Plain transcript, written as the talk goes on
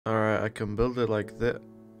Alright, I can build it like this.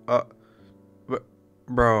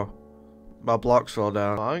 Bro. My blocks fell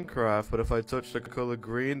down. Minecraft, but if I touch the color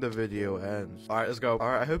green, the video ends. Alright, let's go.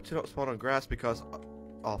 Alright, I hope to not spawn on grass because...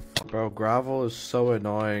 Oh, fuck. Bro, gravel is so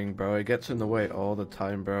annoying, bro. It gets in the way all the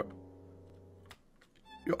time, bro.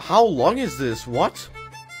 Yo, how long is this? What?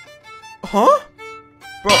 Huh?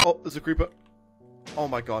 Bro, oh, there's a creeper. Oh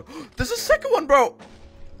my god. There's a second one, bro!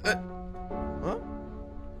 Huh?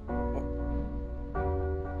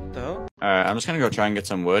 What the hell? Alright, I'm just gonna go try and get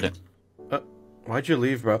some wood. Why'd you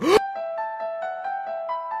leave, bro?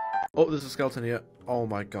 Oh, there's a skeleton here. Oh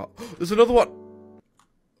my god. There's another one!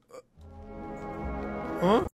 Huh?